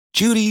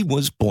Judy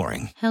was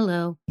boring.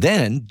 Hello.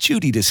 Then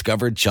Judy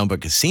discovered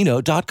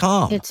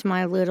ChumbaCasino.com. It's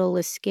my little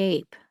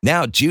escape.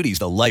 Now Judy's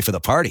the life of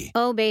the party.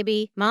 Oh,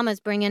 baby, mama's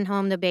bringing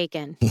home the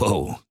bacon.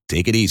 Whoa,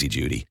 take it easy,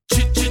 Judy.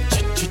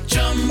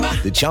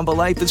 The Chumba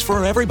life is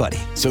for everybody.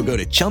 So go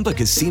to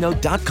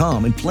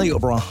ChumbaCasino.com and play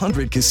over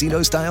 100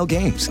 casino-style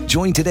games.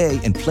 Join today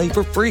and play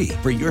for free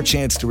for your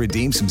chance to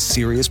redeem some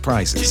serious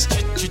prizes.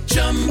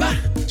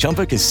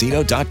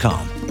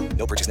 ChumbaCasino.com.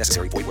 No purchase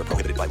necessary. Void where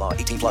prohibited by law.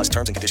 18 plus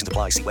terms and conditions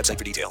apply. See website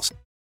for details.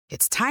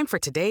 It's time for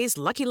today's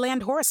Lucky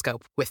Land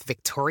horoscope with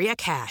Victoria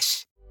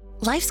Cash.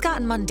 Life's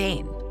gotten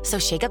mundane, so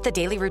shake up the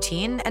daily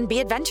routine and be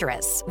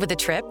adventurous with a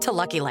trip to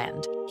Lucky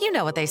Land. You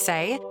know what they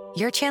say.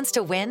 Your chance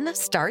to win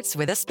starts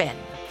with a spin.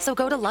 So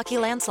go to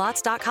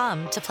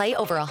LuckyLandSlots.com to play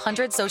over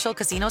 100 social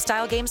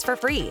casino-style games for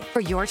free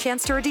for your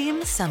chance to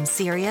redeem some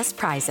serious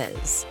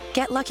prizes.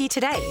 Get lucky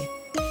today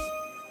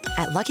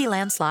at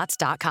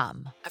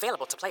LuckyLandSlots.com.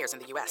 Available to players in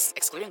the U.S.,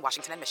 excluding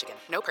Washington and Michigan.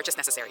 No purchase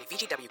necessary.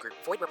 VGW Group.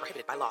 Void where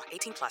prohibited by law.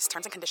 18 plus.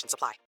 Terms and conditions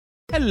apply.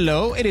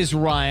 Hello, it is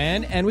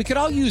Ryan, and we could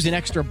all use an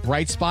extra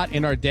bright spot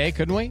in our day,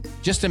 couldn't we?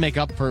 Just to make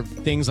up for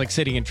things like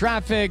sitting in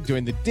traffic,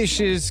 doing the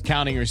dishes,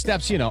 counting your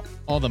steps, you know,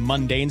 all the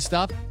mundane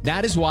stuff.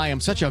 That is why I'm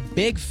such a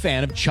big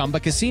fan of Chumba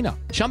Casino.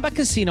 Chumba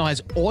Casino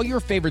has all your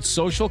favorite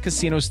social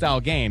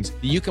casino-style games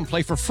that you can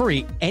play for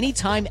free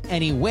anytime,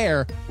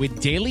 anywhere with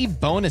daily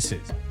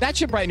bonuses. That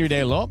should brighten your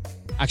day a little.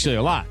 Actually,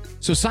 a lot.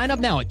 So sign up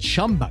now at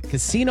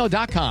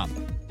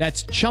ChumbaCasino.com.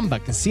 That's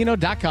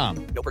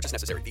ChumbaCasino.com. No purchase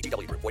necessary.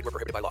 VGW Group. Void where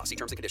prohibited by law. See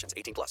terms and conditions.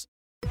 18 plus.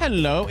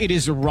 Hello, it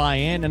is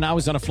Ryan, and I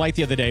was on a flight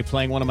the other day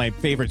playing one of my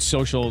favorite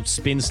social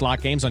spin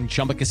slot games on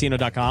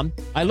ChumbaCasino.com.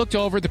 I looked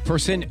over at the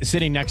person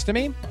sitting next to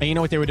me, and you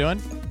know what they were doing?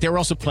 They were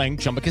also playing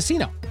Chumba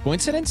Casino.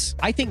 Coincidence?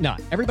 I think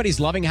not. Everybody's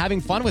loving having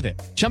fun with it.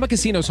 Chumba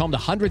Casino is home to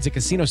hundreds of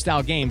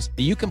casino-style games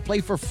that you can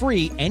play for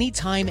free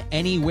anytime,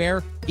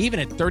 anywhere, even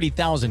at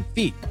 30,000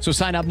 feet. So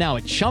sign up now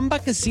at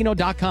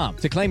ChumbaCasino.com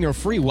to claim your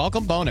free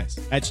welcome bonus.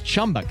 That's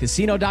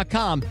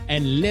ChumbaCasino.com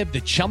and live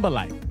the Chumba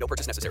life. No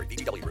purchase necessary.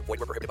 VGW Group. Void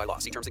where prohibited by law.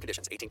 See terms and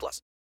conditions. 18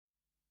 plus.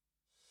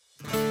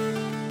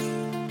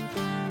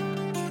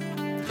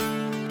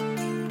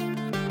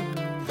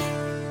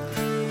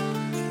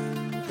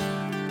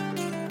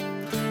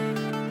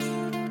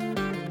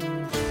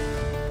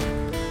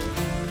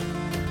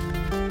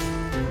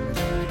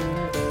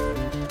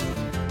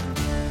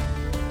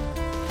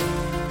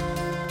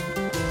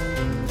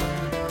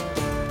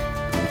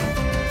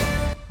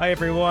 Hi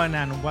everyone,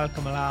 and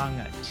welcome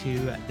along to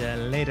the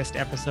latest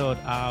episode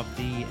of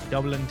the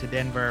Dublin to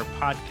Denver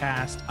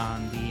podcast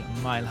on the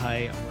Mile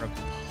High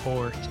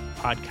Report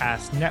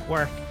podcast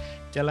network.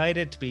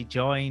 Delighted to be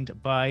joined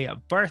by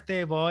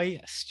birthday boy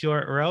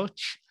Stuart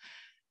Roach.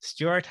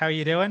 Stuart, how are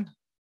you doing?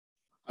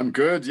 I'm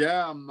good.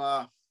 Yeah, I'm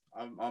a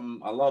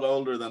lot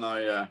older than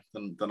I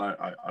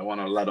want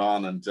to let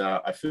on, and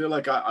I feel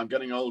like I'm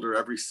getting older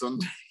every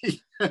Sunday.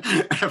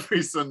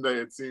 Every Sunday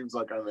it seems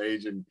like I'm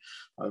aging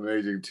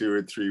 2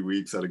 or 3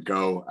 weeks at a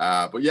go.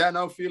 But yeah,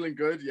 no, feeling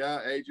good. Yeah,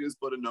 age is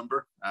but a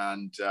number,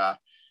 and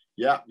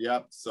yeah.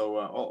 So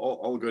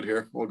all good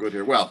here. All good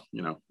here. Well,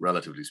 you know,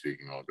 relatively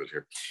speaking, all good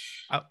here.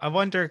 I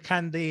wonder,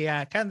 can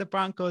the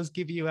Broncos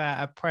give you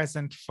a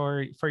present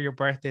for your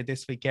birthday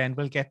this weekend?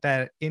 We'll get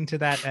into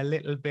that a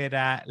little bit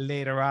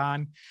later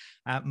on.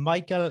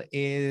 Michael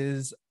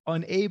is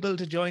unable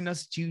to join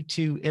us due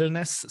to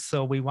illness,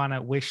 so we want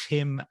to wish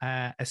him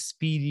a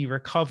speedy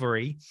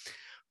recovery.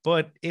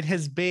 But it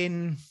has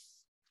been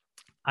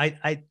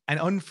an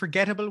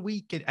unforgettable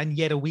week, and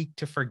yet a week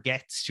to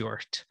forget,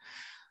 Stuart.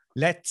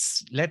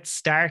 Let's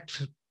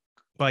start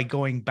by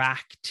going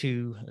back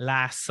to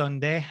last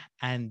Sunday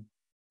and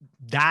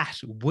that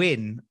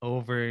win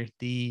over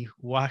the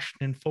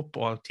Washington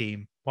football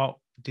team. What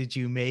did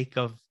you make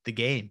of the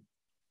game?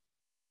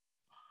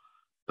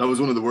 That was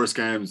one of the worst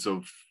games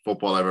of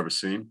football I've ever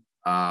seen.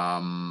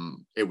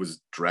 It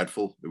was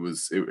dreadful. It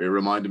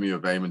reminded me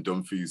of Eamon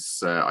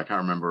Dunphy's. I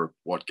can't remember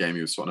what game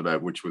he was talking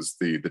about, which was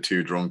the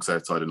two drunks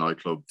outside a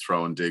nightclub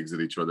throwing digs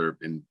at each other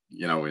in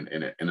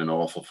an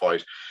awful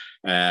fight.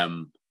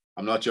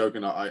 I'm not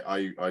joking.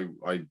 I'd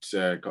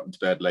gotten to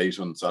bed late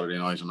on Saturday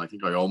night, and I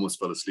think I almost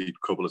fell asleep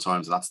a couple of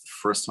times. And that's the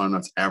first time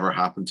that's ever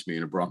happened to me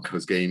in a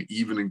Broncos game,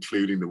 even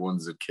including the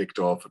ones that kicked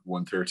off at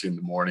 1:30 in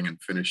the morning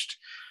and finished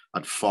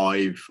at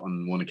 5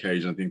 on one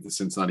occasion. I think the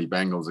Cincinnati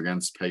Bengals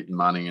against Peyton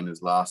Manning in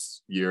his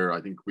last year.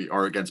 I think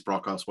against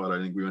Brock Osweiler.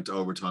 I think we went to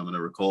overtime, and I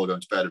recall going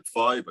to bed at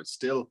 5. I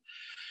still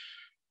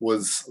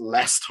was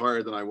less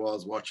tired than I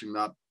was watching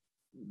that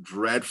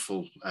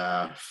dreadful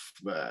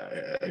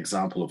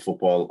example of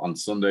football on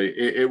Sunday.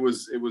 It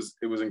was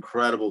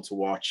incredible to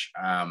watch.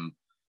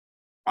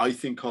 I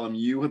think, Colin,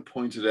 you had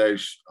pointed out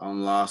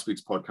on last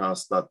week's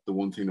podcast that the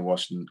one thing the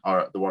Washington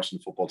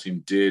football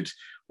team did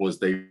was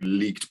they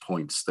leaked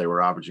points. They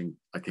were averaging,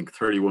 I think,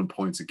 31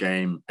 points a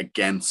game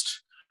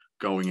against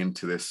going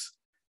into this.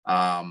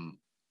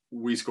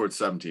 We scored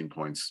 17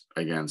 points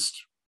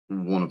against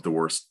one of the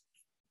worst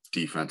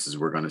defenses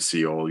we're going to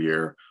see all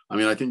year. I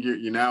mean, I think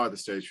you're now at the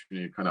stage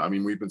where you kind of, I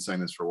mean, we've been saying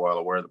this for a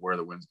while, where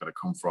the win's going to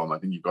come from. I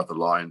think you've got the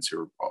Lions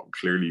who are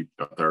clearly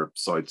got their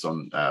sights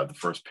on the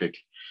first pick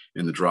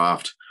in the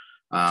draft.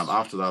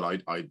 After that,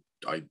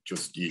 I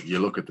just, you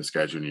look at the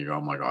schedule and you go,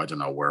 oh my God, I don't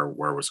know where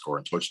we're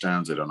scoring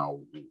touchdowns. I don't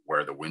know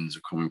where the wins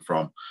are coming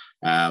from.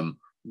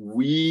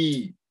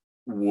 We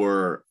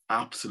were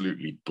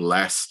absolutely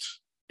blessed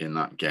in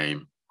that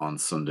game on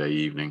Sunday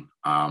evening.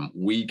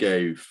 We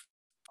gave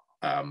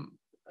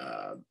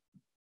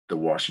the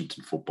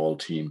Washington football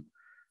team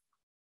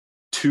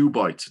 2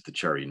 bites at the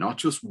cherry, not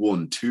just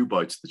 1, 2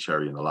 bites at the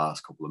cherry in the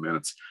last couple of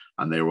minutes,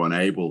 and they were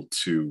unable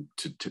to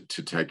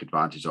take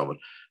advantage of it.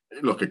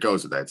 Look, it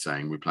goes without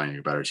saying, we're playing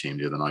a better team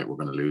the other night. We're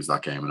going to lose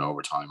that game in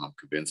overtime. I'm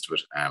convinced of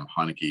it.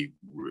 Heineke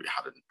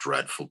had a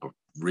dreadful, but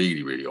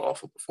really, really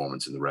awful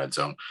performance in the red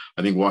zone.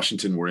 I think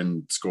Washington were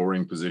in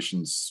scoring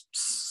positions.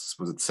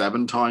 Was it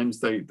 7 times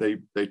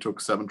they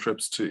took 7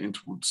 trips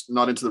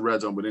not into the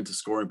red zone, but into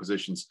scoring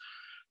positions,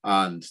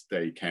 and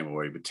they came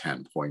away with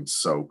 10 points.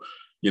 So,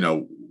 you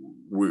know,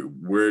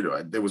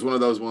 there was one of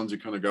those ones you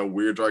kind of go,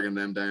 we're dragging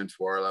them down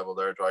to our level,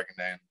 they're dragging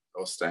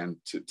us down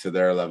to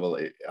their level.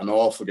 An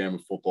awful game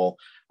of football.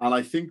 And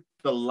I think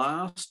the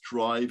last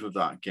drive of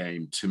that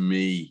game, to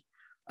me,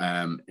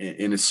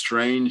 in a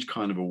strange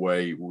kind of a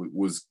way,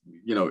 was,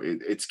 you know,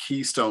 it's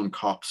Keystone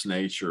Cops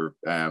nature.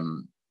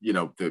 You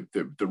know,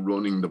 the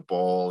running the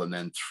ball and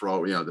then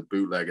the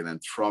bootleg and then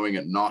throwing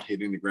it, not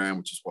hitting the ground,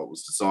 which is what it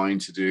was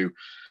designed to do.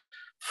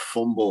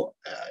 Fumble,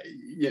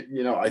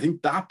 you know, I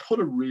think that put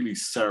a really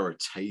sour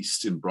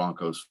taste in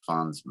Broncos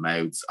fans'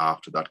 mouths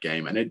after that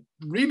game. And it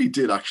really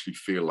did actually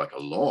feel like a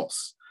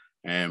loss,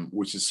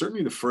 which is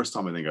certainly the first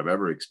time I think I've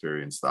ever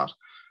experienced that.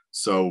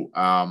 So,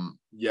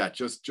 yeah,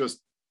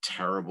 just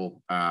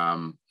terrible.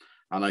 And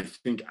I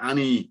think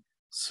any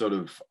sort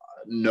of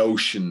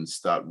notions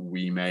that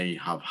we may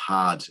have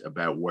had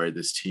about where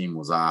this team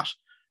was at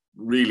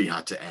really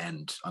had to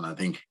end. And I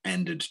think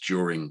ended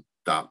during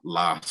that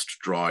last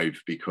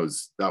drive,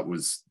 because that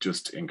was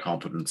just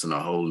incompetence on a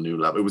whole new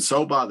level. It was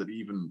so bad that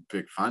even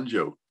Vic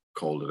Fangio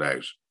called it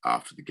out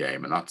after the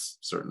game. And that's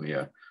certainly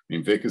I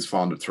mean, Vic is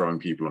fond of throwing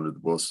people under the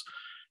bus,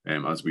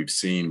 as we've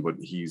seen, but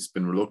he's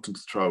been reluctant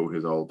to throw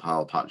his old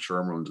pal Pat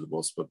Shermer under the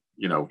bus, but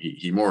you know,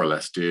 he more or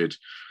less did.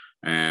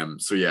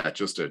 So yeah,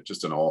 just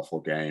an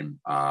awful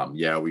game.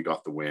 Yeah, we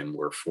got the win.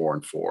 We're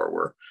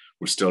 4-4.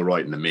 We're still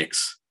right in the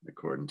mix,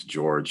 according to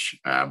George.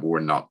 We're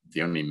not,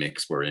 the only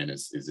mix we're in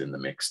is in the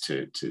mix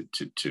to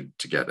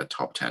get a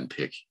top 10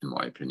 pick, in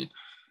my opinion.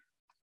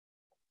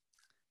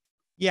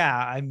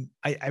 Yeah,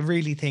 I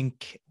really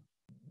think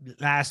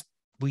last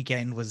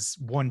weekend was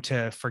one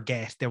to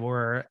forget. There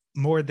were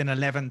more than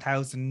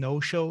 11,000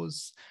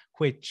 no-shows,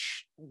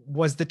 which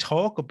was the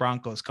talk of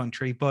Broncos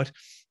country, but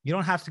you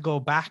don't have to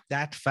go back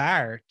that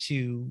far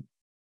to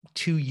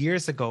 2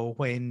 years ago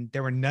when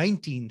there were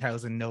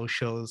 19,000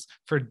 no-shows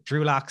for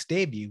Drew Lock's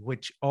debut,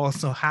 which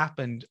also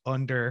happened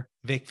under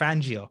Vic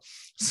Fangio.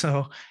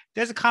 So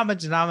there's a common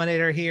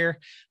denominator here.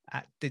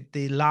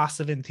 The loss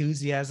of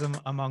enthusiasm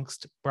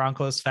amongst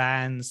Broncos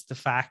fans, the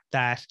fact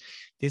that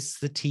this is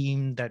the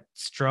team that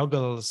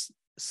struggles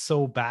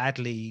so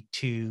badly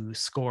to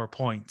score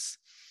points.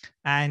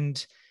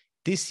 And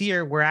this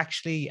year, we're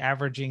actually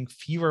averaging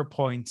fewer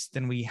points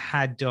than we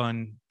had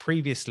done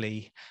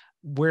previously.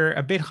 We're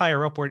a bit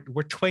higher up. We're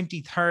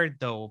 23rd,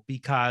 though,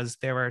 because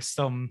there are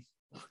some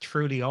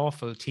truly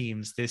awful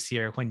teams this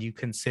year when you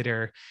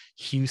consider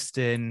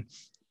Houston,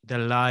 the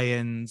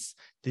Lions,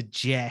 the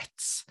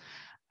Jets,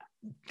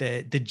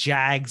 the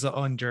Jags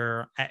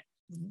under.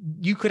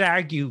 You could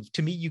argue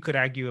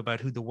about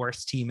who the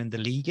worst team in the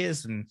league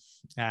is, and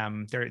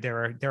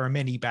there are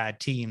many bad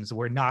teams.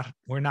 We're not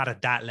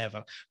at that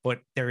level, but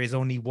there is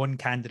only one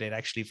candidate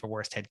actually for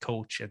worst head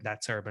coach, and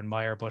that's Urban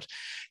Meyer. But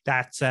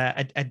that's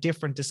a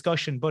different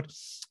discussion. But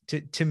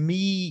to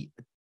me,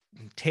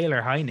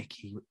 Taylor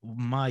Heineke,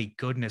 my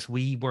goodness,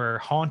 we were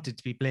haunted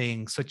to be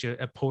playing such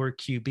a poor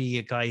QB,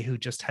 a guy who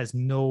just has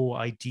no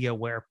idea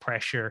where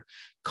pressure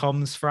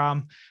comes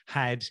from,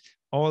 had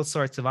all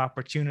sorts of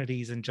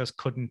opportunities and just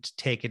couldn't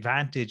take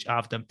advantage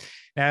of them.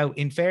 Now,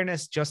 in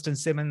fairness, Justin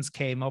Simmons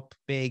came up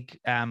big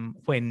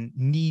when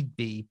need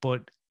be,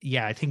 but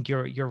yeah, I think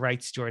you're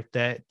right, Stuart.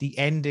 The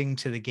ending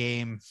to the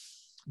game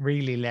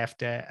really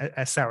left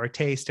a sour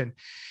taste, and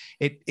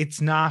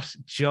it's not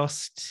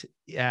just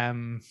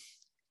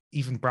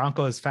even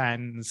Broncos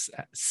fans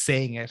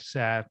saying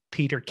it.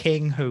 Peter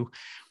King, who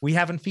we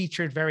haven't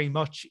featured very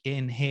much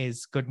in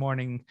his Good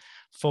Morning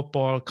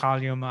Football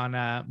column on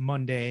a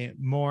Monday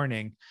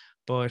morning,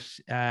 but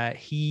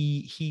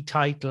he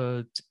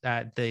titled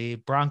the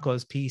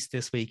Broncos piece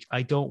this week,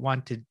 "I don't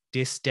want to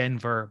diss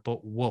Denver,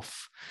 but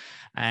woof,"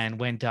 and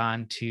went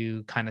on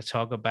to kind of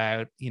talk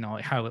about, you know,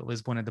 how it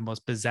was one of the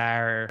most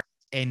bizarre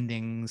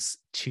endings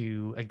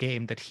to a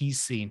game that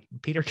he's seen.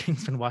 Peter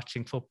King's been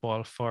watching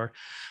football for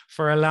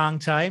a long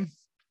time,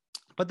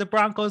 but the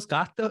Broncos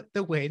got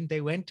the win. They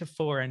went to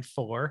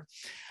 4-4,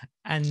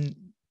 and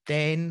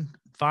then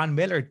Von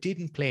Miller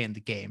didn't play in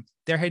the game.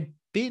 There had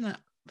been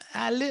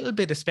a little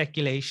bit of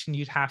speculation.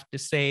 You'd have to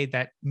say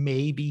that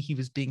maybe he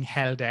was being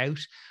held out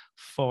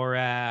for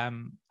a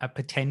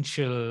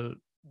potential.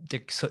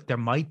 There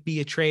might be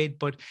a trade,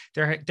 but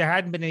there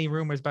hadn't been any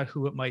rumors about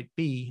who it might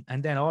be.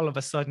 And then all of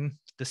a sudden,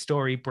 the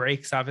story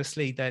breaks,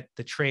 obviously, that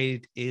the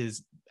trade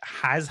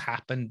has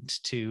happened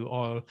to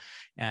all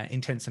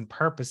intents and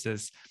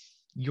purposes.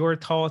 Your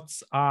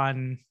thoughts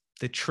on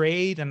the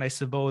trade, and I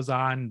suppose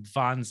on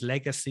Vaughn's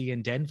legacy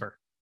in Denver?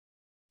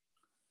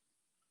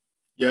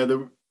 Yeah,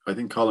 I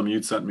think Colin,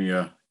 you'd sent me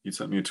a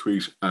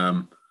tweet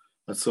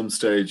at some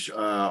stage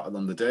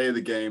on the day of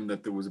the game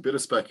that there was a bit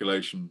of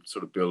speculation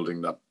sort of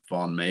building that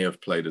Vaughan may have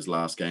played his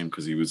last game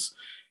because he was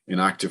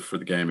inactive for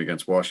the game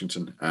against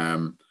Washington.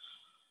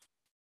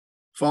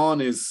 Vaughan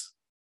is,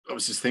 I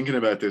was just thinking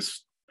about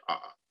this,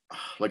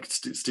 like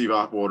Steve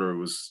Atwater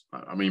was,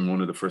 I mean, one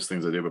of the first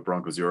things I did with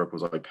Broncos Europe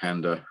was I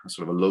penned a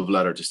sort of a love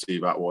letter to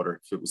Steve Atwater.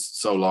 It was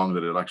so long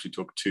that it actually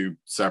took two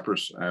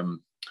separate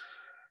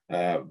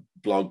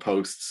blog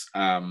posts.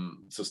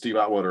 So Steve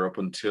Atwater, up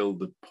until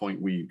the point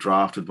we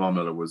drafted Von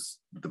Miller, was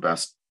the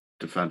best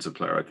defensive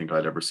player I think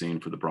I'd ever seen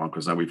for the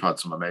Broncos. Now, we've had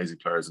some amazing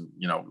players, and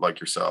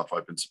like yourself,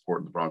 I've been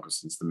supporting the Broncos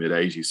since the mid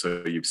 80s.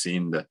 So you've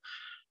seen the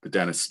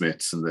Dennis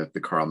Smiths and the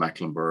Carl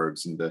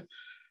Mecklenburgs and the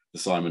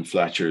Simon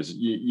Fletchers,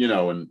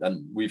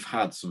 and we've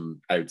had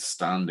some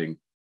outstanding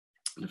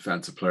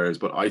defensive players,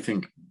 but I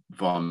think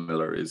Von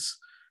Miller is,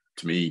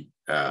 to me,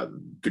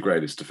 the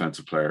greatest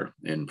defensive player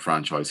in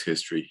franchise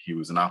history. He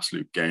was an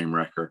absolute game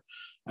wrecker.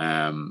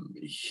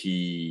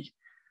 He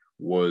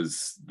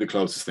was the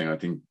closest thing I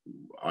think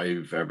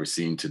I've ever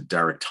seen to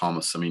Derek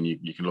Thomas. I mean,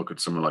 you can look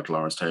at someone like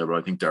Lawrence Taylor, but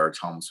I think Derek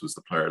Thomas was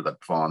the player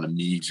that Vaughan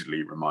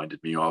immediately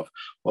reminded me of.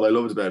 What I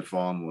loved about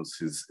Vaughan was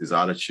his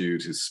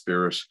attitude, his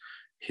spirit.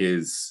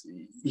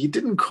 It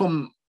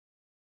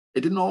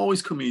didn't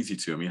always come easy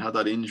to him. He had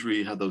that injury,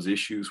 he had those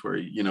issues where,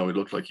 it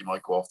looked like he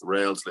might go off the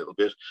rails a little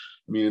bit.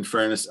 I mean, in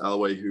fairness,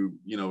 Elway, who,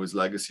 his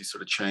legacy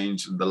sort of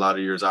changed in the latter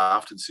years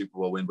after the Super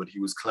Bowl win, but he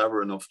was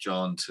clever enough,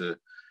 John, to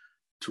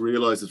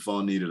realize that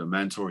Vaughan needed a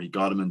mentor. He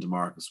got him in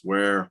DeMarcus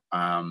Ware.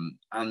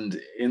 And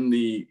in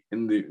the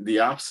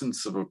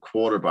absence of a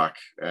quarterback,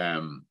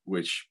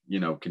 which,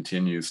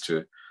 continues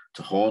to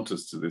haunt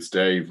us to this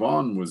day,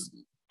 Vaughan was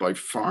by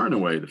far and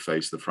away the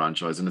face of the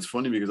franchise. And it's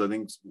funny because I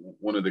think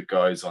one of the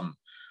guys on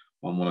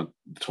one of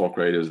the talk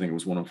radios, I think it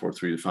was 104.3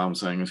 The Fan, was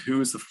saying, who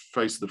is the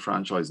face of the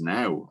franchise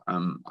now?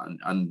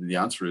 And the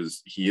answer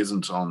is he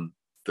isn't on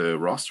the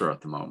roster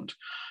at the moment.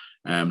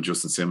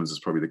 Justin Simmons is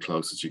probably the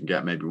closest you can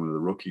get, maybe one of the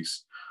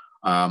rookies.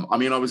 I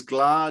mean, I was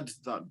glad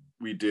that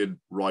we did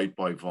right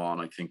by Vaughan,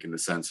 I think, in the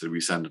sense that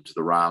we sent him to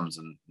the Rams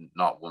and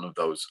not one of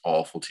those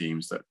awful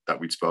teams that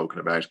we'd spoken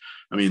about.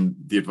 I mean,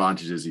 the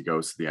advantage is he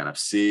goes to the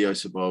NFC, I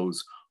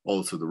suppose.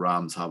 Also, the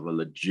Rams have a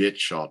legit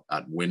shot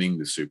at winning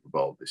the Super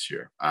Bowl this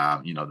year.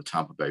 The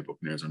Tampa Bay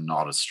Buccaneers are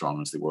not as strong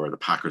as they were. The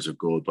Packers are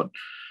good, but,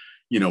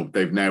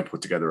 they've now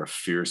put together a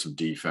fearsome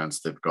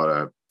defense. They've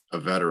got a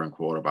veteran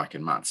quarterback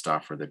in Matt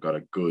Stafford. They've got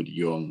a good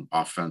young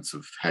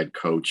offensive head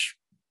coach.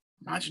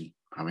 Imagine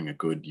having a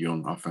good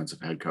young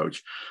offensive head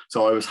coach.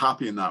 So I was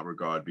happy in that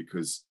regard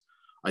because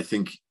I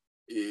think,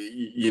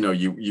 you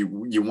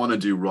want to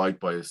do right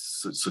by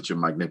such a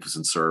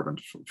magnificent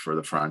servant for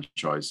the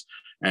franchise.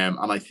 And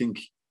I think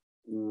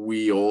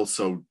we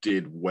also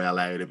did well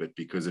out of it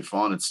because if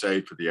Vaughan had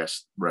stayed for the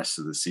rest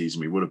of the season,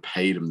 we would have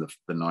paid him the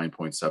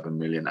 $9.7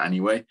 million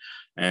anyway.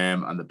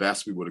 And the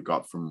best we would have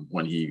got from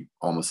when he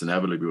almost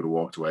inevitably would have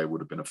walked away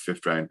would have been a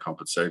 5th round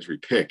compensatory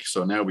pick.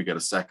 So now we get a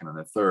 2nd and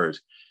a 3rd.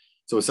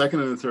 So a 2nd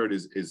and a 3rd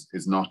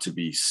is not to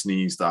be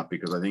sneezed at,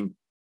 because I think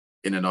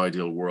in an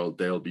ideal world,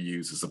 they'll be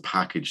used as a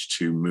package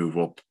to move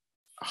up,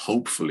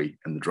 hopefully,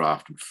 in the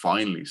draft and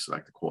finally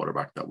select the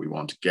quarterback that we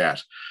want to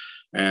get.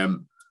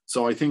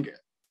 So I think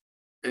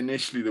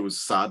initially there was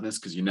sadness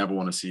because you never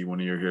want to see one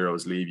of your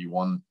heroes leave.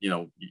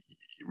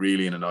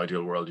 Really in an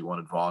ideal world, you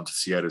wanted Vaughan to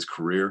see out his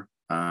career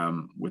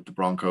with the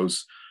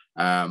Broncos.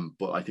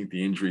 But I think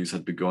the injuries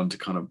had begun to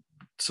kind of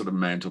sort of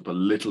mount up a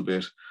little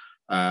bit.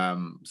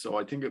 So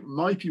I think it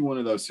might be one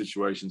of those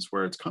situations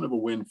where it's kind of a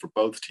win for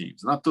both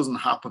teams. And that doesn't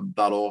happen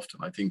that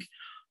often. I've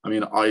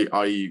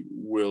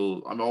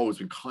always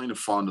been kind of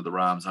fond of the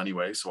Rams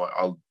anyway, so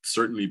I'll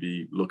certainly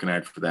be looking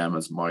out for them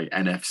as my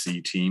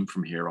NFC team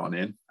from here on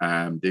in.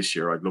 This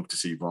year, I'd love to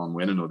see Vaughan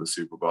win another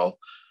Super Bowl.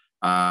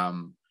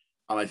 And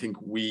I think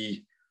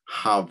we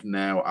have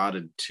now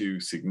added 2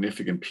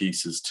 significant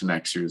pieces to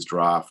next year's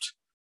draft.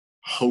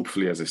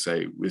 Hopefully, as I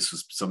say, this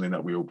was something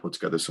that we will put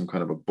together, some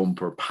kind of a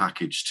bumper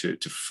package to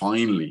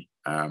finally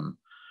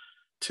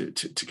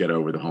to get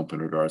over the hump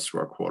in regards to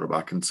our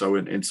quarterback. And so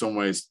in some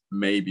ways,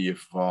 maybe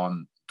if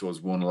Vaughan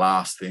does one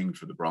last thing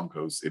for the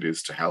Broncos, it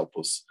is to help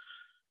us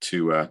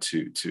to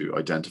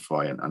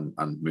identify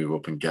and move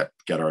up and get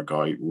our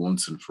guy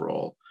once and for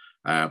all.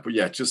 But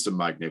yeah, just a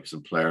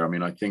magnificent player. I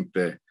mean, I think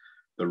the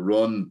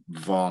run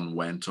Vaughan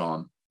went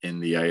on in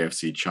the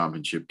AFC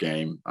Championship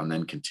game and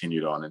then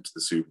continued on into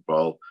the Super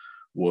Bowl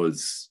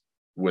was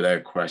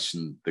without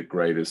question the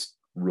greatest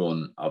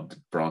run of the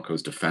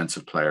Broncos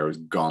defensive player has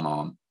gone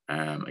on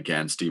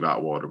Again, Steve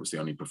Atwater was the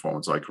only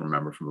performance I can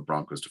remember from a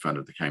Broncos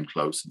defender that came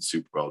close in the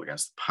Super Bowl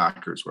against the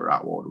Packers, where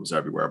Atwater was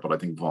everywhere. But I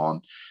think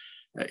Vaughn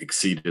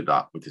exceeded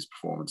that with his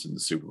performance in the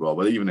Super Bowl.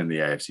 But even in the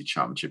AFC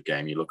Championship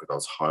game, you look at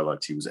those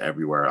highlights, he was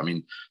everywhere. I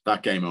mean,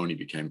 that game only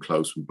became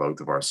close when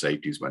both of our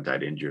safeties went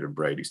out injured and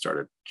Brady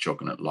started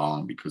chucking it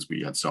long because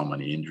we had so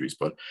many injuries.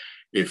 But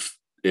if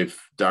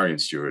Darian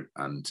Stewart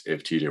and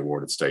if TJ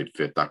Ward had stayed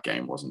fit, that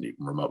game wasn't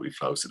even remotely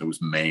close. And it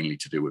was mainly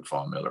to do with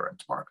Von Miller and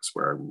Demarcus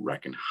Ware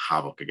wrecking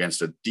havoc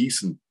against a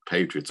decent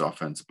Patriots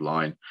offensive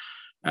line.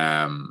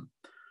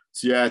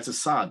 So yeah, it's a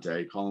sad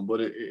day, Colin,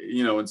 but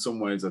in some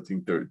ways, I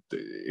think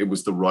it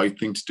was the right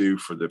thing to do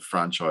for the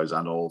franchise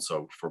and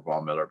also for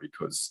Von Miller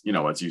because,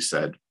 as you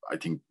said, I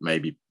think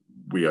maybe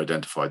we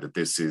identified that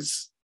this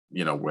is,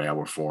 where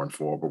we're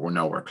 4-4, but we're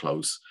nowhere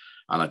close.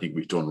 And I think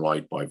we've done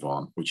right by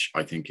Vaughn, which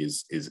I think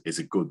is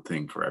a good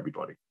thing for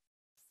everybody.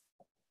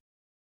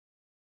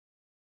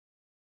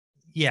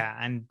 Yeah,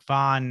 and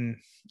Vaughn,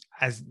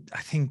 as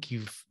I think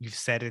you've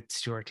said it,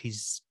 Stuart,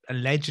 he's a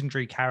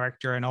legendary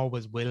character and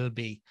always will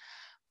be.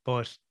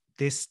 But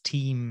this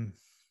team,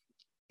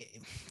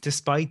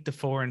 despite the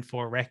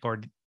 4-4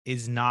 record,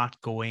 is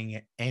not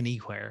going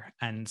anywhere.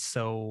 And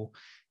so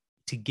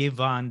to give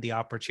Vaughn the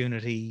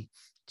opportunity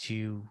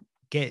to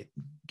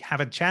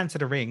have a chance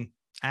at a ring,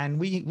 and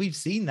we've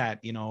seen that,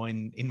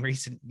 in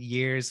recent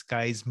years,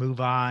 guys move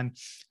on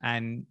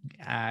and,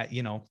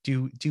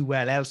 do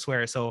well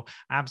elsewhere. So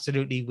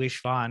absolutely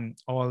wish Vaughn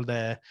all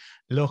the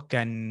luck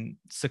and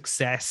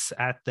success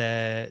at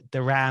the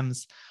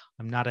Rams.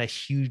 I'm not a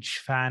huge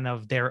fan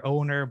of their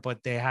owner,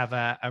 but they have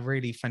a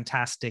really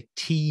fantastic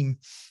team.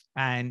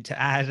 And to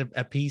add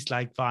a piece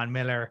like Von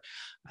Miller,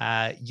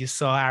 you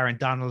saw Aaron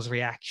Donald's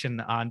reaction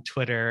on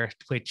Twitter,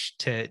 which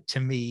to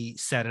me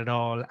said it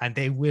all. And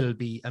they will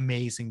be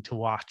amazing to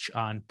watch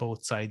on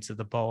both sides of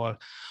the ball,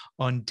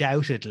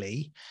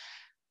 undoubtedly.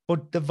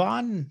 But the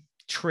Von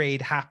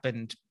trade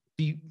happened,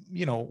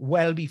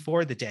 well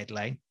before the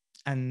deadline.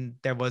 And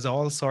there was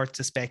all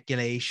sorts of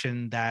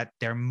speculation that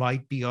there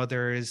might be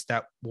others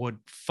that would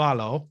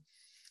follow.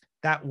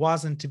 That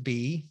wasn't to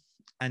be.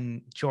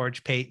 And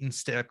George Paton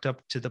stepped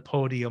up to the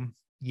podium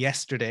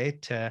yesterday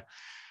to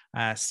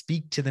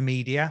speak to the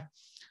media.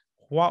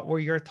 What were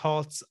your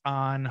thoughts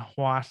on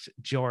what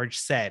George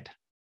said?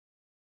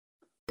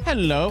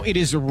 Hello, it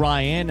is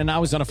Ryan, and I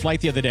was on a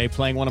flight the other day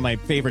playing one of my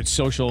favorite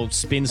social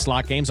spin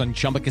slot games on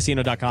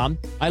ChumbaCasino.com.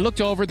 I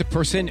looked over at the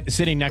person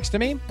sitting next to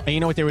me, and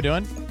you know what they were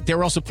doing? They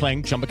were also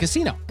playing Chumba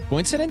Casino.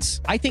 Coincidence?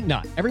 I think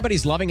not.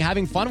 Everybody's loving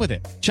having fun with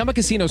it. Chumba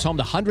Casino is home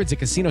to hundreds of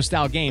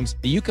casino-style games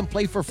that you can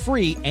play for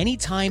free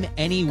anytime,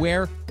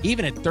 anywhere,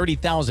 even at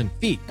 30,000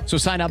 feet. So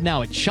sign up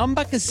now at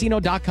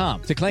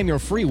ChumbaCasino.com to claim your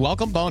free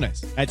welcome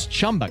bonus. That's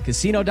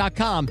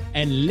ChumbaCasino.com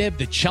and live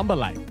the Chumba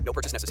life. No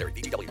purchase necessary.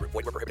 VGW Group.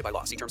 Void where prohibited by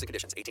law. See terms and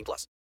conditions.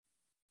 18+.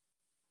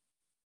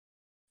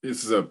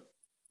 This is a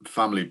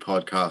family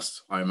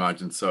podcast, I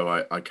imagine, so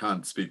I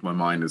can't speak my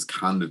mind as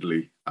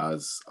candidly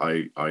as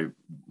I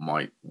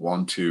might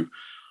want to.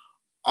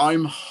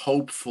 I'm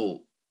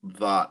hopeful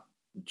that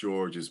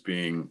George is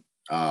being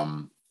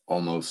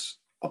almost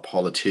a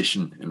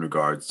politician in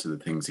regards to the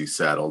things he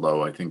said,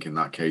 although I think in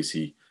that case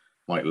he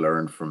might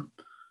learn from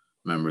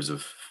members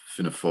of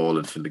Fianna Fáil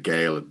and Fine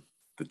Gael and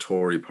the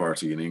Tory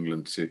party in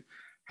England to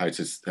how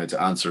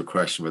to answer a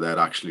question without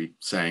actually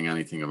saying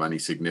anything of any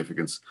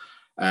significance.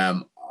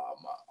 As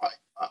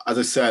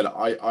I said,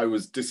 I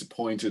was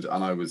disappointed,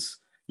 and I was,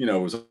 it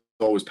was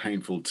always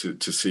painful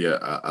to see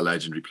a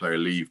legendary player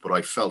leave, but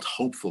I felt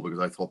hopeful because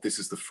I thought this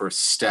is the first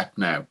step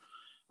now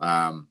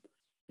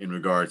in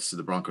regards to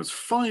the Broncos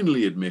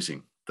finally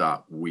admitting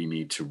that we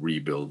need to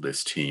rebuild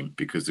this team,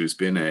 because there's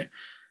been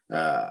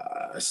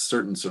a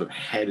certain sort of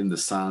head in the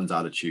sands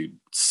attitude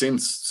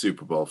since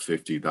Super Bowl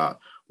 50 that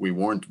we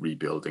weren't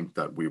rebuilding,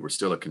 that we were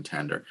still a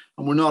contender,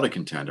 and we're not a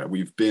contender.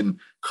 We've been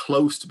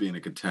close to being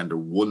a contender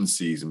one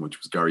season, which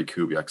was Gary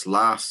Kubiak's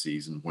last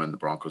season, when the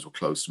Broncos were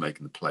close to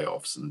making the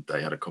playoffs, and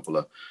they had a couple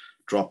of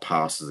drop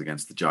passes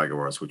against the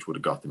Jaguars, which would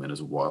have got them in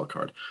as a wild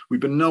card. We've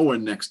been nowhere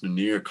next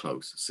near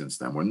close since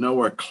then. We're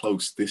nowhere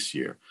close this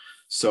year.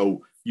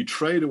 So you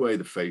trade away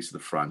the face of the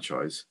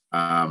franchise.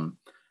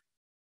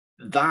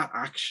 That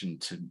action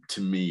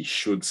to me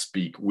should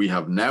speak. We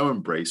have now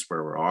embraced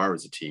where we are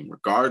as a team,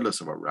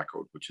 regardless of our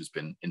record, which has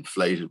been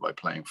inflated by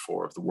playing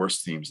four of the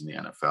worst teams in the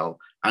NFL.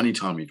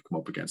 Anytime we've come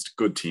up against a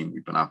good team,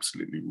 we've been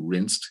absolutely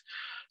rinsed.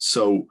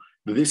 So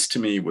this to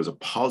me was a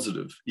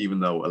positive, even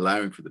though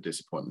allowing for the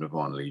disappointment of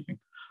Vaughn leaving.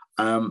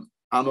 And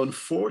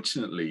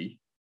unfortunately,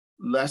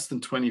 less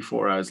than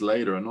 24 hours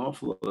later, an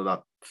awful lot of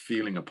that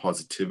feeling of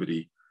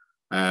positivity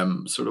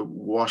sort of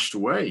washed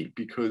away,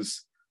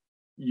 because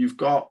you've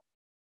got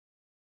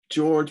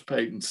George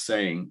Paton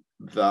saying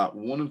that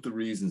one of the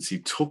reasons he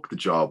took the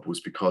job was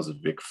because of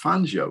Vic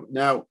Fangio.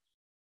 Now,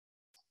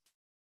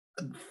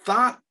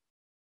 that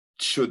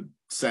should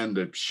send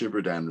a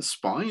shiver down the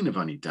spine of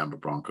any Denver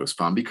Broncos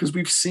fan, because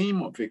we've seen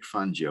what Vic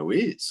Fangio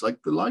is. Like,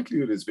 the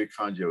likelihood is Vic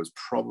Fangio is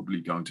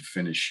probably going to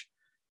finish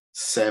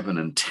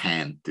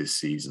 7-10 this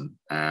season,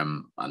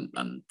 and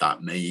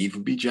that may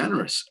even be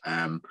generous.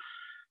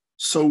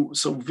 So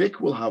Vic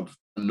will have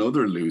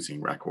another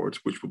losing record,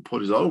 which would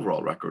put his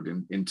overall record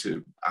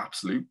into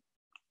absolute,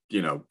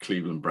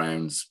 Cleveland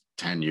Browns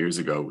 10 years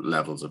ago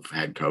levels of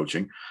head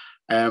coaching.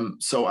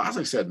 So as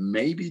I said,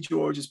 maybe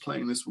George is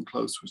playing this one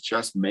close to his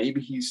chest.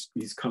 Maybe he's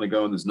kind of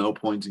going, there's no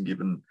point in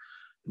giving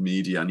the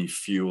media any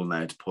fuel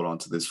now to put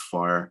onto this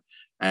fire.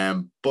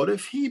 But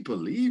if he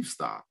believes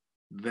that,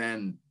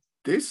 then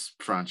this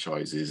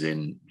franchise is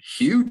in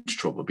huge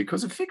trouble,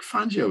 because if Vic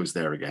Fangio is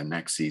there again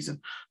next season,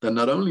 then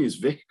not only is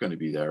Vic going to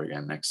be there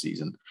again next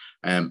season,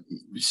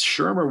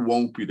 Shermer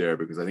won't be there,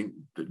 because I think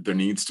there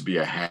needs to be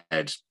a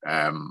head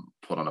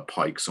put on a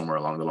pike somewhere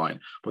along the line.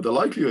 But the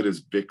likelihood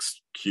is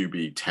Vic's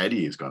QB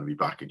Teddy is going to be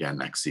back again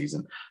next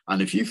season.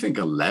 And if you think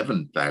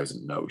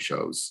 11,000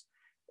 no-shows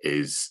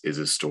is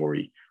a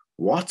story,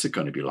 what's it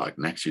going to be like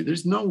next year?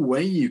 There's no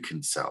way you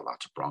can sell that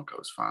to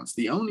Broncos fans.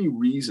 The only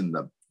reason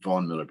that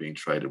Von Miller being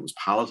traded was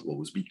palatable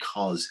was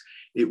because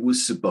it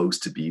was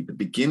supposed to be the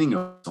beginning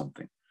of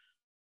something.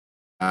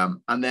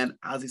 And then,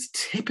 as is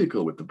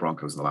typical with the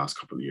Broncos in the last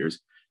couple of years,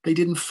 they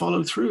didn't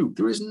follow through.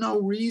 There is no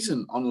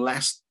reason,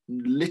 unless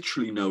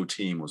literally no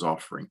team was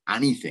offering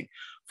anything,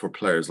 for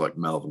players like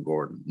Melvin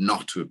Gordon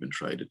not to have been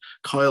traded,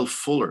 Kyle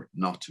Fuller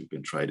not to have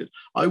been traded.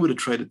 I would have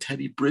traded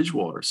Teddy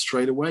Bridgewater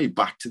straight away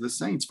back to the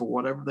Saints for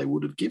whatever they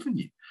would have given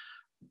you.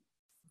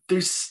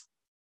 There's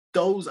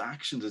those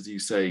actions, as you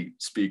say,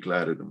 speak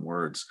louder than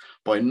words.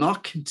 By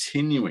not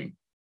continuing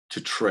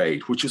to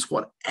trade, which is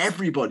what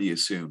everybody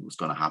assumed was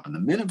going to happen. The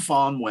minute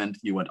Vaughn went,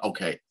 you went,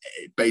 okay,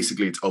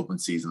 basically it's open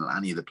season on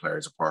any of the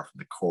players apart from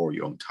the core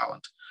young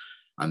talent.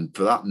 And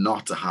for that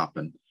not to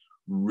happen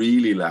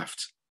really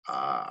left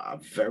a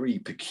very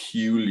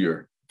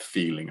peculiar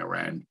feeling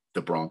around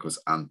the Broncos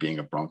and being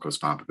a Broncos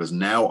fan. Because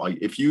now,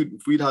 if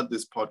we'd had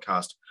this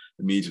podcast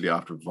immediately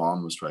after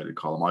Vaughn was traded,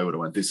 Colm, I would have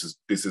went, this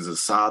is a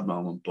sad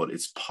moment, but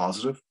it's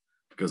positive,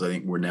 because I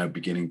think we're now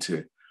beginning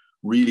to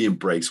really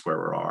embrace where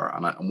we are.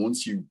 And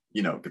once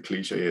the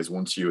cliche is,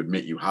 once you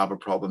admit you have a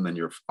problem, then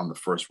you're on the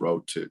first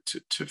road to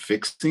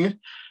fixing it.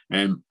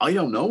 And I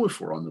don't know if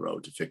we're on the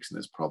road to fixing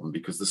this problem,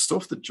 because the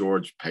stuff that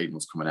George Payton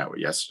was coming out with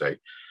yesterday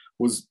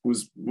was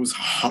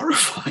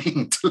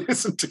horrifying to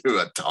listen to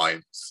at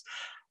times.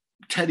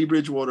 Teddy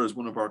Bridgewater is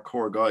one of our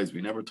core guys.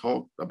 We never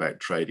talked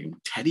about trading.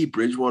 Teddy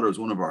Bridgewater is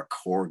one of our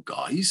core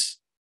guys.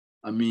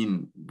 I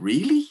mean,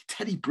 really?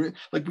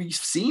 We've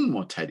seen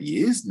what Teddy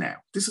is now.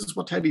 This is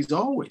what Teddy's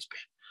always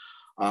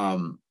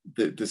been.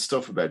 The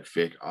stuff about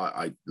Vic,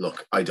 I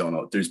don't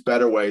know. There's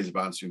better ways of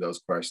answering those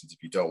questions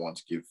if you don't want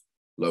to give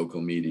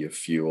local media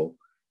fuel.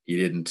 He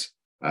didn't.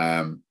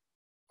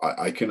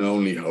 I can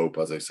only hope,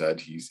 as I said,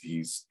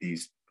 he's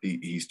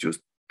just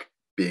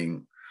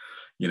being,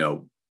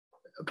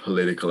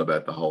 political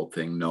about the whole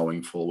thing,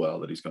 knowing full well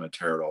that he's going to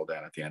tear it all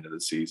down at the end of the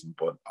season.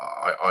 But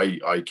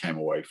I came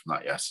away from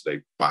that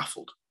yesterday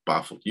baffled.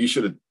 You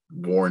should have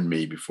warned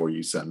me before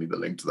you sent me the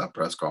link to that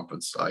press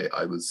conference.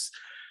 I was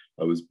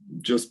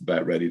just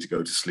about ready to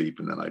go to sleep,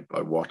 and then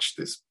I watched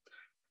this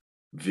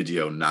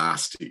video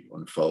nasty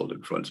unfold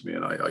in front of me,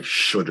 and I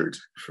shuddered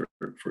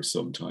for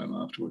some time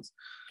afterwards.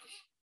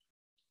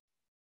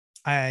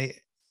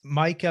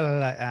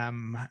 Michael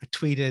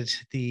tweeted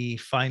the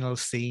final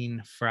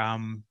scene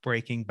from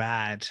Breaking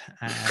Bad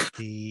at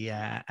the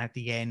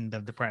end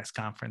of the press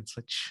conference,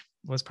 which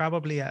was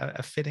probably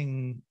a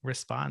fitting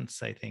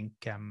response. I think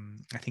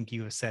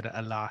you have said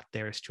a lot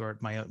there,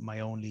 Stuart. My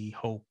only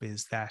hope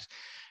is that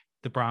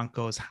the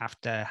Broncos have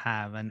to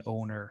have an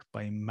owner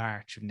by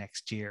March of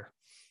next year.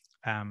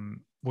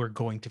 We're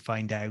going to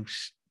find out,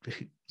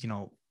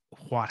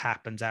 what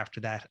happens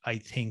after that. I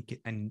think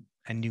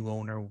a new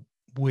owner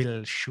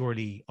will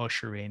surely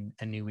usher in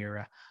a new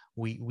era.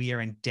 We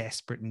are in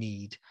desperate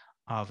need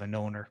of an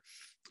owner.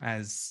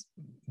 As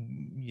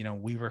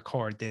we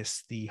record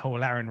this, the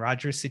whole Aaron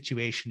Rodgers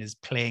situation is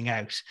playing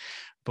out,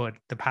 but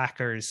the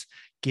Packers,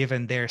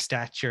 given their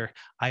stature,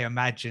 I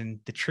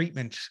imagine the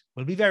treatment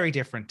will be very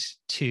different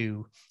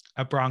to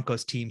a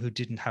Broncos team who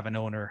didn't have an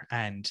owner.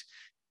 And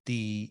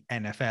the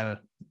NFL,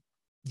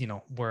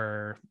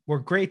 we're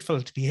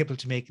grateful to be able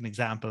to make an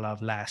example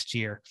of last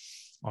year,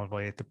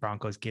 although the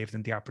Broncos gave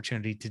them the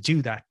opportunity to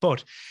do that.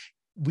 But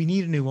we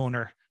need a new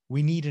owner.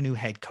 We need a new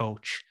head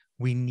coach.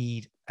 We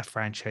need a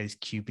franchise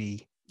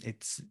QB.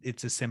 It's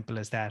as simple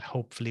as that.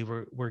 Hopefully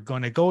we're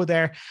going to go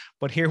there.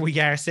 But here we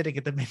are sitting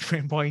at the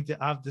midway point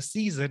of the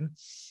season,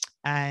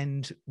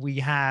 and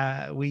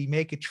we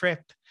make a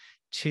trip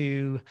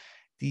to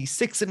the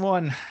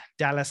 6-1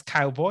 Dallas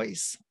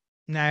Cowboys.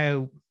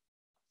 Now,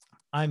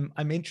 I'm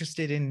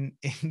interested in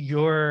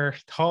your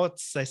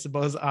thoughts, I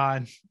suppose,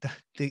 on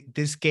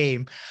this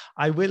game.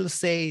 I will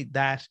say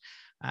that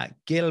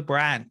Gil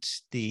Brandt,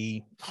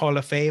 the Hall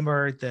of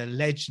Famer, the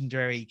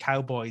legendary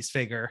Cowboys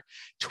figure,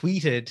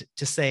 tweeted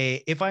to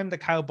say, if I'm the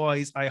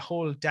Cowboys, I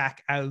hold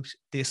Dak out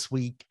this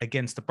week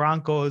against the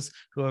Broncos,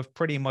 who have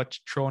pretty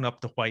much thrown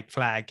up the white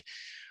flag.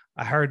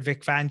 I heard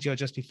Vic Fangio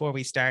just before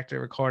we started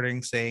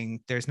recording saying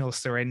there's no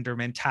surrender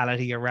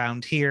mentality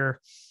around here.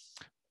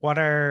 What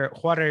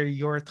are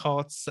your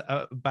thoughts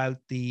about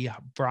the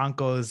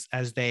Broncos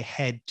as they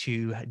head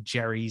to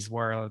Jerry's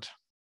World?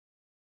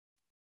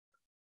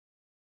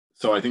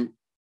 So I think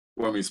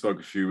when we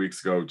spoke a few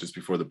weeks ago, just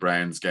before the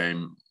Browns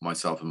game,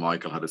 myself and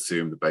Michael had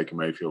assumed that Baker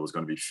Mayfield was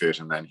going to be fit,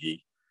 and then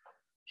he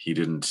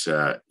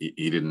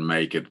didn't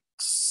make it.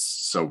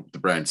 So the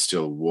Browns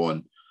still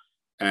won.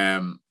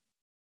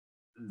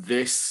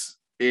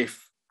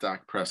 If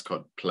Dak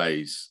Prescott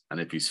plays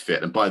and if he's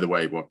fit, and by the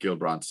way, what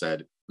Gilbrand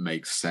said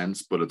makes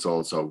sense, but it's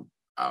also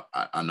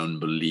an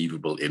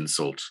unbelievable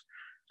insult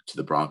to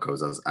the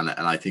Broncos, and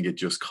I think it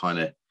just kind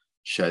of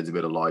sheds a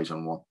bit of light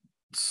on what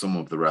some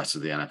of the rest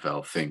of the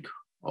NFL think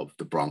of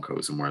the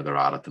Broncos and where they're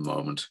at the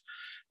moment.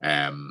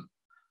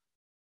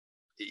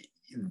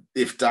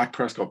 If Dak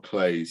Prescott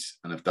plays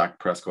and if Dak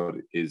Prescott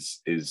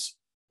is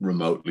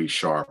remotely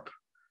sharp,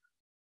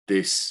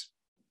 this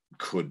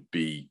could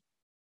be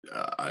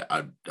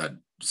a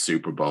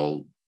Super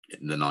Bowl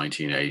in the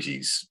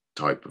 1980s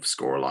type of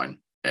scoreline.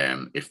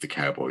 If the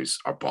Cowboys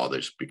are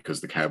bothered, because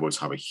the Cowboys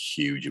have a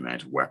huge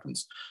amount of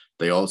weapons.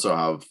 They also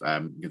have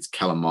it's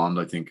Kellen Mond,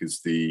 I think,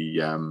 is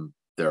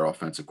their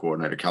offensive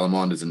coordinator. Kellen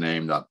Mond is a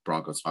name that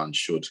Broncos fans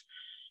should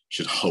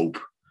hope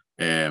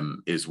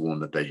is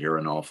one that they hear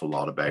an awful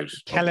lot about.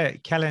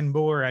 Kellen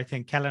Moore, I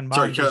think. Kellen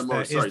Mond is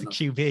the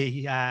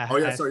QB.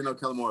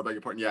 Kellen Moore, I beg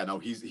your pardon. Yeah, no,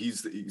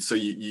 he's so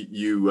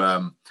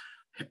you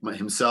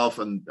himself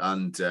and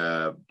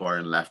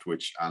Byron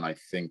Leftwich, and I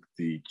think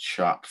the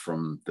chap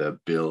from the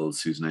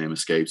Bills whose name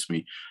escapes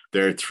me,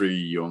 they're three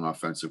young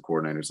offensive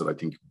coordinators that I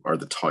think are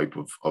the type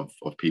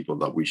of people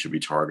that we should be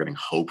targeting,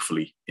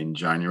 hopefully in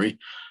January,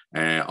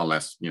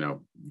 unless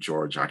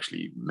George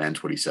actually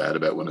meant what he said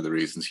about one of the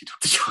reasons he took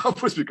the job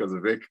was because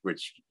of Vic,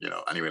 which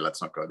anyway,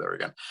 let's not go there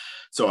again.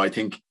 So I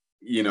think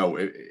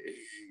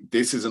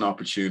this is an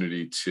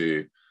opportunity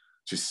to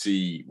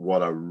see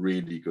what a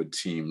really good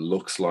team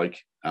looks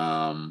like.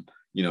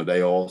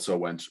 They also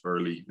went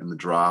early in the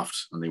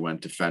draft and they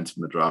went defensive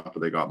in the draft,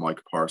 but they got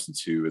Micah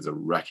Parsons, who is a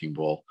wrecking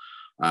ball.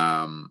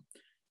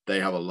 They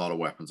have a lot of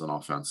weapons on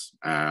offense.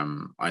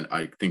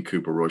 I think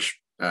Cooper Rush,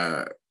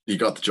 he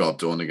got the job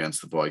done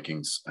against the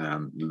Vikings.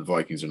 The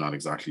Vikings are not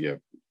exactly a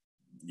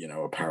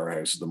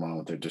powerhouse at the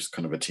moment. They're just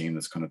kind of a team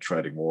that's kind of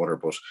treading water.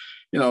 But,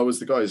 it was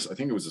the guys, I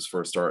think it was his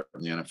first start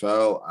in the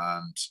NFL.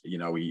 And,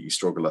 he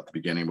struggled at the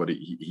beginning, but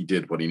he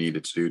did what he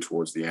needed to do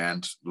towards the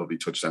end. Lovely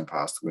touchdown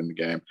pass to win the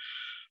game.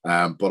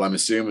 But I'm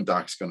assuming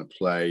Dak's going to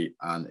play.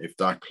 And if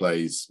Dak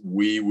plays,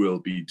 we will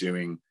be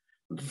doing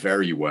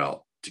very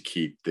well to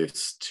keep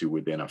this to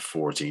within a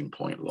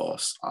 14-point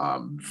loss.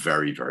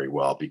 Very, very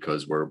well,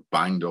 because we're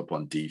banged up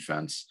on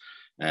defense.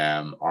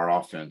 Our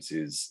offense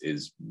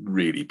is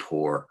really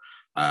poor.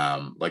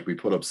 We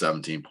put up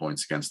 17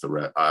 points against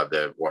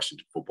the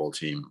Washington football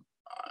team.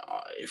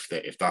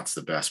 If that's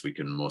the best we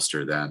can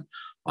muster, then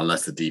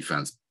unless the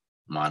defense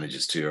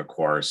manages to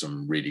acquire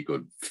some really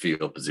good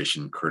field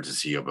position,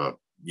 courtesy of a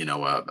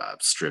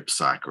strip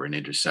sack or an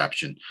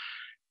interception,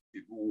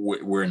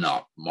 we're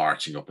not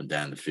marching up and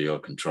down the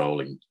field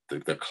controlling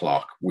the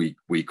clock. We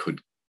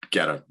could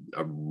get a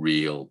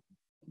real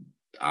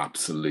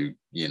absolute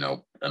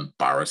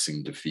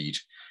embarrassing defeat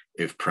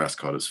if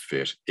Prescott is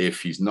fit.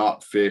 If he's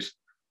not fit,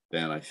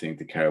 then I think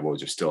the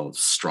Cowboys are still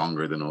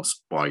stronger than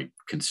us by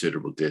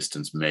considerable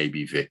distance.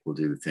 Maybe Vic will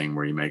do the thing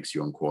where he makes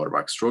young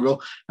quarterbacks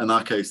struggle. In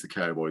that case, the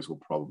Cowboys will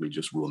probably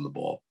just run the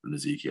ball and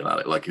Ezekiel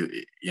at it.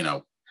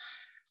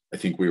 I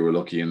think we were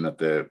lucky in that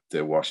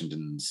the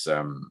Washington's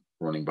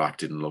running back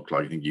didn't look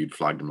like, I think you'd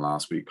flagged him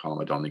last week,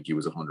 Colin. I don't think he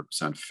was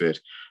 100% fit.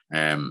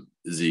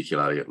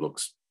 Ezekiel Elliott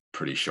looks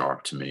pretty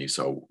sharp to me.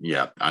 So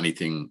yeah,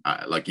 anything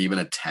even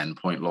a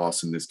 10-point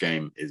loss in this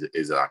game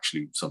is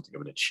actually something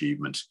of an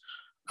achievement.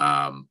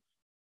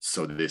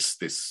 So this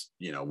is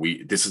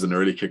an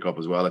early kickoff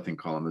as well, I think,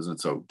 Colin, isn't it?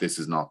 So this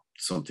is not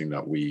something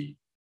that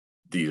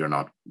these are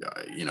not,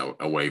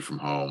 away from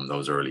home,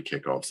 those early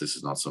kickoffs. This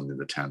is not something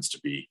that tends to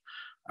be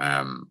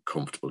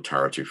comfortable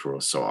territory for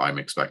us. So I'm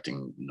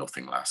expecting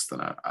nothing less than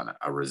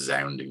a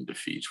resounding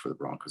defeat for the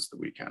Broncos the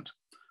weekend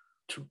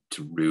to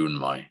ruin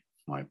my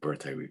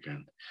birthday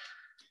weekend.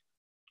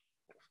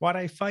 What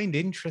I find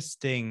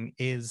interesting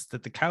is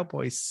that the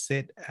Cowboys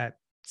sit at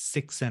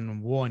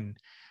 6-1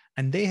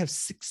 and they have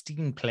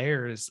 16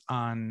 players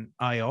on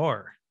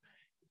IR,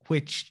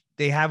 which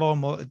they have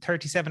almost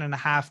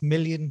 37.5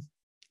 million.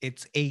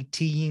 It's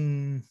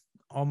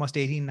almost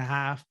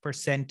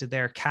 18.5% of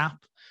their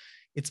cap.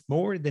 It's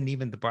more than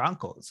even the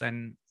Broncos.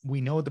 And we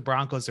know the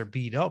Broncos are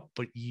beat up,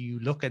 but you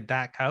look at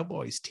that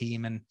Cowboys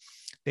team and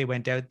they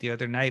went out the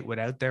other night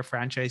without their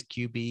franchise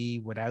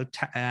QB, without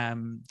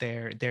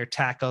their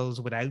tackles,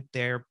 without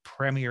their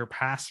premier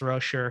pass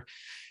rusher.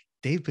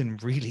 They've been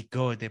really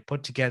good. They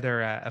put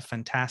together a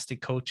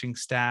fantastic coaching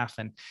staff,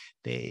 and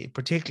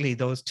particularly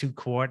those two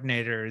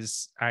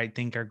coordinators, I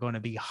think, are going to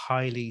be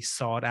highly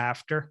sought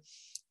after.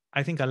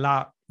 I think a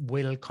lot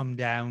will come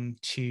down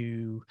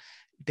to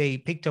they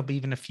picked up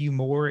even a few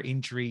more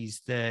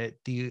injuries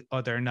the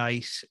other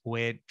night,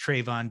 with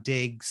Trayvon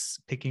Diggs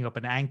picking up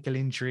an ankle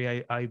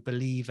injury, I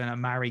believe, and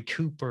Amari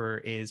Cooper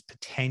is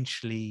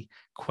potentially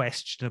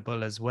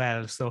questionable as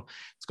well. So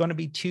it's going to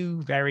be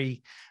two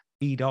very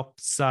beat up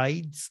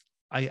sides.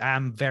 I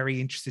am very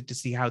interested to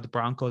see how the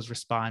Broncos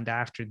respond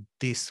after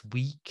this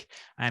week,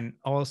 and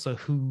also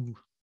who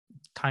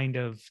kind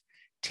of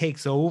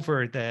takes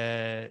over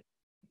the...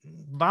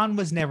 Von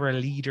was never a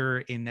leader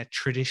in a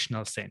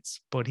traditional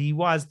sense, but he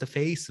was the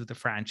face of the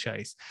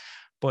franchise.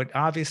 But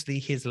obviously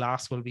his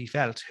loss will be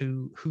felt.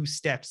 Who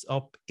steps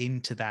up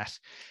into that?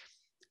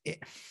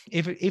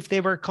 If they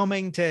were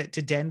coming to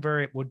Denver,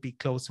 it would be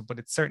closer, but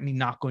it's certainly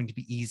not going to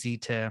be easy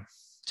to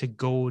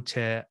go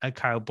to a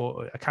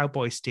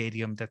Cowboy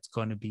stadium that's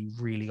going to be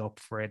really up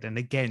for it. And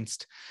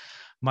against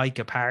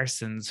Micah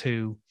Parsons,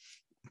 who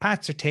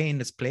Pat Surtain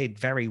has played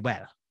very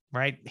well,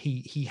 right?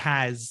 He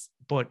has,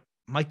 but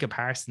Micah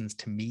Parsons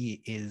to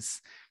me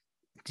is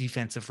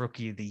defensive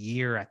rookie of the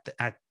year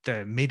at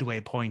the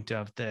midway point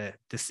of the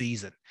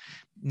season.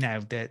 Now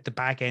the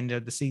back end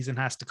of the season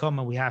has to come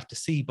and we have to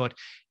see, but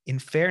in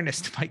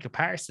fairness to Micah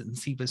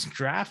Parsons, he was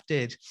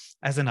drafted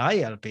as an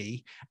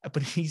ILB,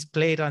 but he's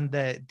played on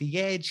the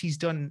edge. He's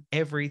done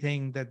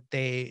everything that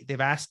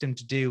they've asked him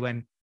to do.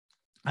 And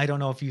I don't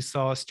know if you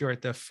saw,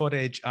 Stuart, the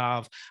footage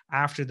of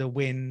after the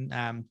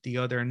win the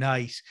other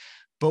night.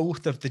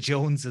 Both of the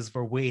Joneses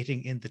were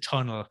waiting in the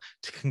tunnel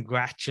to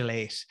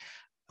congratulate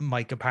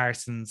Micah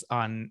Parsons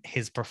on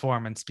his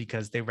performance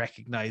because they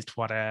recognized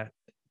what a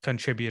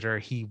contributor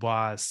he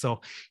was.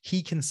 So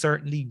he can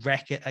certainly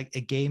wreck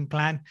a game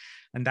plan,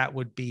 and that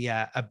would be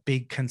a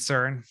big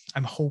concern.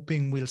 I'm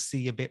hoping we'll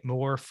see a bit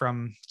more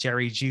from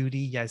Jerry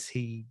Jeudy as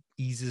he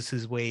eases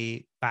his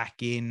way back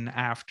in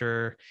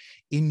after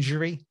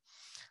injury.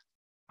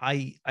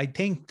 I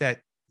think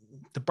that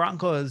the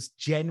Broncos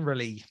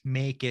generally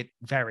make it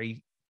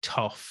very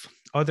tough,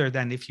 other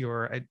than if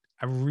you're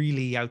a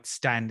really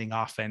outstanding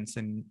offense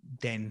and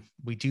then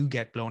we do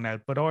get blown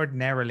out. But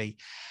ordinarily,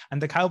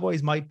 and the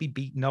Cowboys might be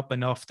beaten up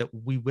enough that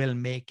we will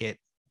make it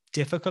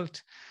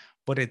difficult,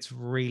 but it's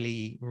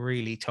really,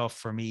 really tough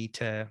for me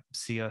to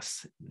see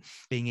us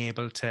being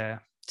able to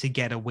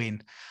get a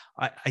win.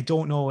 I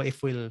don't know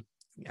if we'll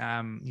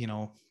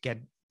get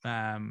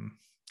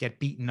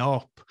beaten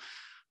up,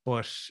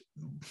 but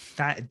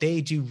that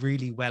they do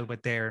really well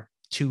with their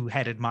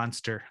two-headed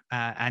monster,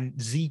 and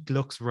Zeke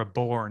looks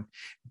reborn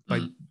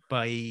and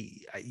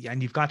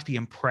you've got to be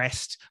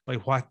impressed by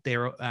what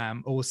their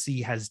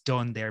OC has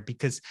done there,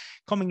 because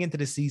coming into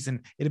the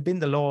season, it had been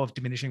the law of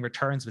diminishing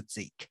returns with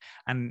Zeke.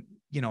 And,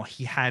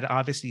 he had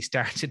obviously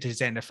started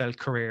his NFL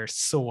career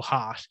so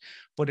hot,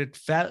 but it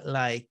felt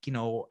like,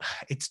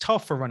 it's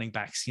tough for running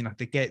backs,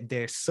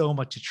 there's so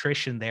much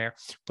attrition there,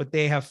 but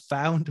they have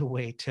found a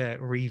way to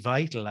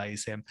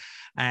revitalize him.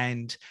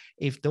 And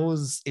if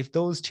those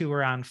two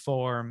are on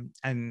form,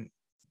 and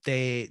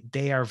they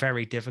are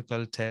very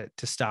difficult to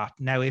stop.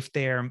 Now, if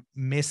they're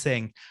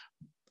missing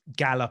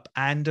Gallup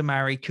and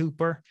Amari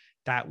Cooper,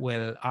 that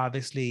will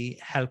obviously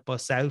help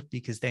us out,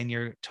 because then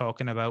you're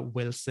talking about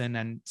Wilson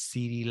and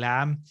CeeDee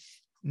Lamb.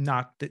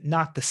 Not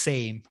the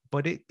same,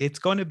 but it's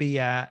going to be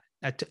a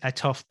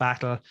tough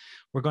battle.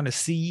 We're going to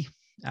see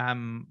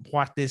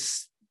what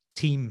this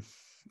team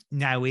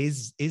now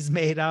is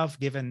made of,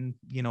 given,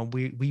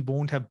 we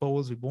won't have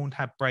Bowles, we won't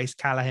have Bryce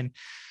Callahan,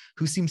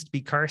 who seems to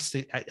be cursed,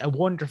 a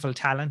wonderful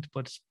talent,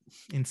 but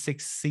in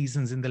 6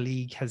 seasons in the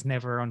league has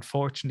never,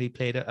 unfortunately,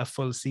 played a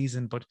full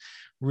season, but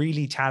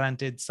really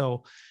talented.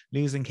 So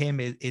losing him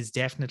is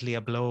definitely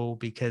a blow,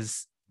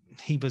 because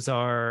he was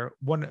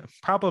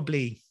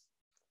probably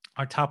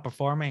our top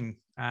performing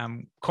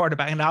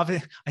quarterback. And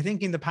I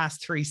think in the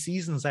past 3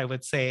 seasons, I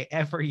would say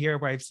every year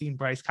where I've seen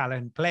Bryce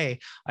Callahan play,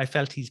 I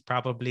felt he's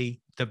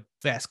probably the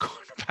best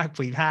quarterback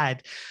we've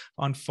had.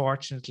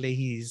 Unfortunately,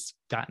 he's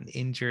gotten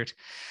injured.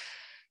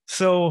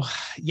 So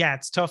yeah,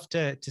 it's tough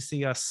to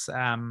see us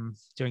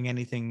doing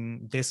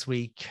anything this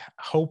week.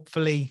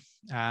 Hopefully,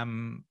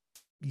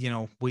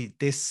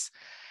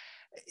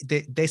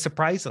 they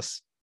surprise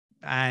us.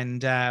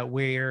 And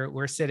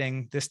we're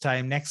sitting this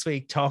time next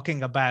week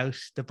talking about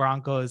the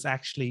Broncos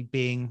actually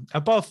being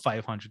above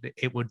 500.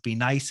 It would be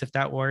nice if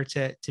that were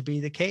to be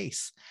the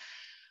case.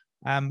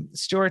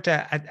 Stuart,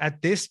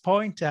 at this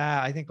point,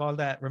 I think all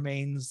that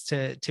remains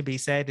to be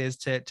said is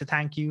to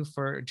thank you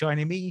for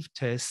joining me,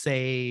 to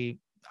say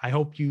I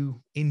hope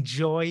you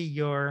enjoy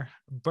your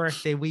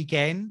birthday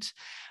weekend.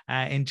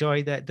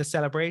 Enjoy the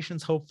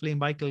celebrations. Hopefully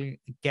Michael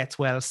gets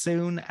well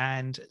soon.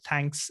 And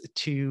thanks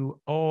to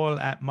all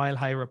at Mile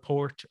High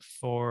Report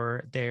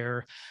for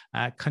their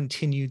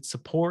continued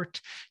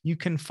support. You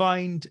can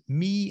find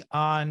me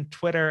on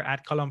Twitter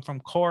at Colum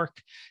from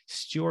Cork.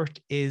 Stuart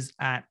is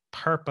at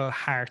Purple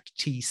Heart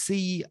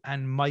TC,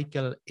 and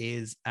Michael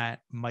is at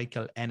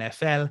Michael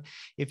NFL.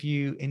 If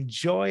you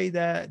enjoy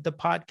the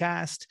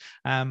podcast,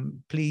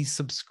 please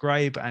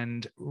subscribe and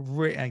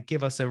and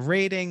give us a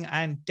rating,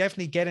 and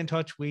definitely get in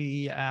touch.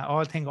 We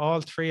all think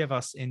all three of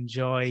us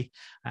enjoy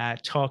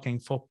talking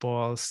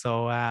football.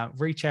 So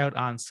reach out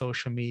on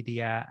social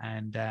media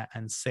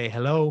and say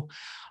hello.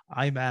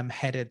 I'm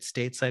headed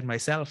stateside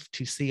myself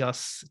to see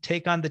us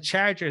take on the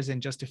Chargers in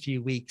just a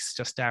few weeks,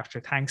 just after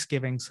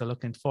Thanksgiving. So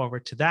looking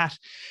forward to that.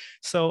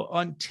 So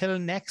until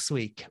next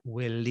week,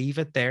 we'll leave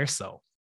it there. So.